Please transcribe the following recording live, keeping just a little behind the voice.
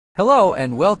Hello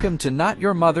and welcome to Not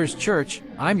Your Mother's Church.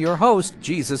 I'm your host,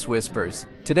 Jesuswhispers.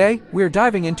 Today, we're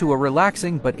diving into a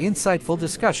relaxing but insightful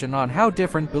discussion on how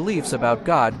different beliefs about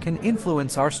God can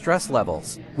influence our stress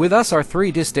levels. With us are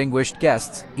three distinguished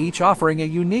guests, each offering a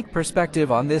unique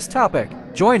perspective on this topic.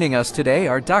 Joining us today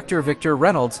are Dr. Victor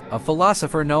Reynolds, a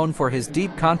philosopher known for his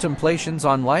deep contemplations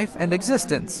on life and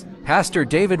existence, Pastor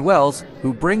David Wells,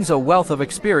 who brings a wealth of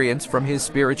experience from his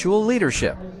spiritual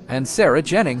leadership, and Sarah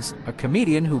Jennings, a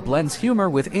comedian who blends humor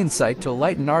with insight to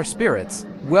lighten our spirits.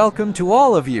 Welcome to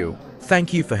all of you.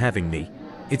 Thank you for having me.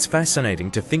 It's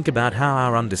fascinating to think about how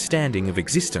our understanding of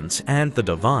existence and the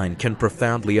divine can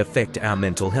profoundly affect our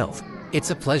mental health. It's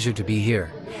a pleasure to be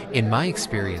here. In my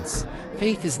experience,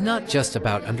 faith is not just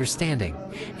about understanding,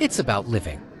 it's about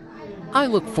living. I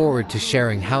look forward to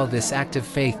sharing how this active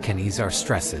faith can ease our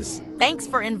stresses. Thanks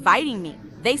for inviting me.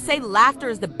 They say laughter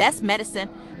is the best medicine,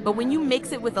 but when you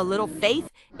mix it with a little faith,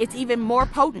 it's even more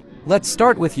potent. Let's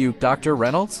start with you, Dr.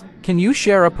 Reynolds. Can you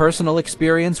share a personal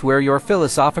experience where your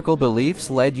philosophical beliefs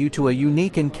led you to a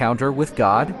unique encounter with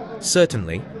God?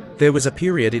 Certainly, there was a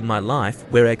period in my life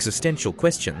where existential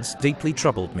questions deeply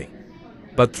troubled me.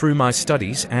 But through my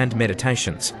studies and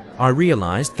meditations, I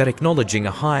realized that acknowledging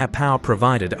a higher power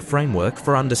provided a framework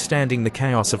for understanding the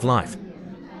chaos of life.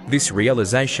 This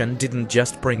realization didn't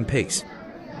just bring peace.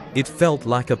 It felt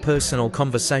like a personal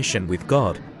conversation with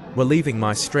God, relieving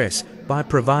my stress by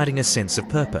providing a sense of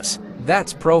purpose.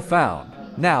 That's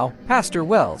profound. Now, Pastor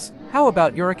Wells, how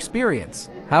about your experience?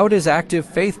 How does active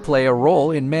faith play a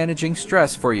role in managing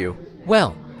stress for you?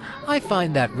 Well, I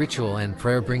find that ritual and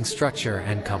prayer bring structure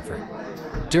and comfort.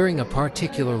 During a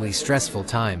particularly stressful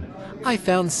time, I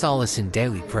found solace in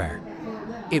daily prayer.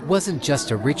 It wasn't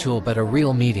just a ritual but a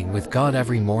real meeting with God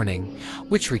every morning,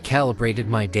 which recalibrated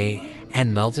my day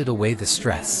and melted away the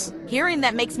stress. Hearing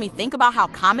that makes me think about how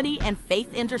comedy and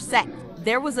faith intersect.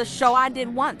 There was a show I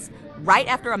did once, right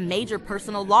after a major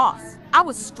personal loss. I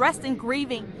was stressed and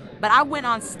grieving, but I went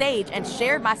on stage and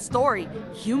shared my story,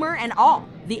 humor and all.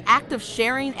 The act of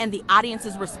sharing and the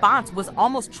audience's response was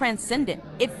almost transcendent.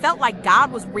 It felt like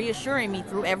God was reassuring me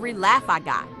through every laugh I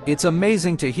got. It's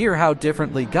amazing to hear how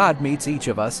differently God meets each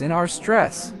of us in our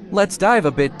stress. Let's dive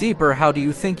a bit deeper. How do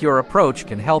you think your approach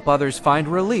can help others find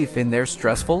relief in their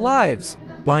stressful lives?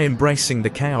 By embracing the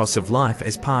chaos of life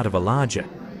as part of a larger,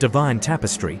 divine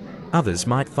tapestry, others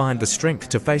might find the strength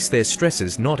to face their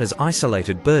stresses not as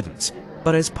isolated burdens,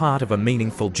 but as part of a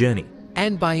meaningful journey.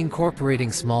 And by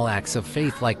incorporating small acts of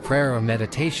faith like prayer or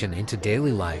meditation into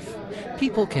daily life,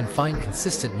 people can find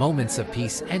consistent moments of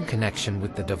peace and connection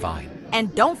with the divine.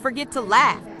 And don't forget to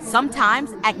laugh.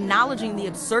 Sometimes acknowledging the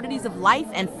absurdities of life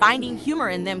and finding humor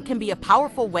in them can be a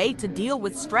powerful way to deal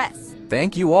with stress.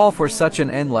 Thank you all for such an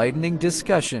enlightening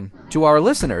discussion. To our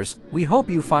listeners, we hope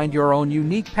you find your own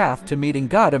unique path to meeting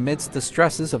God amidst the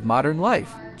stresses of modern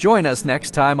life. Join us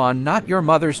next time on Not Your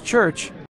Mother's Church.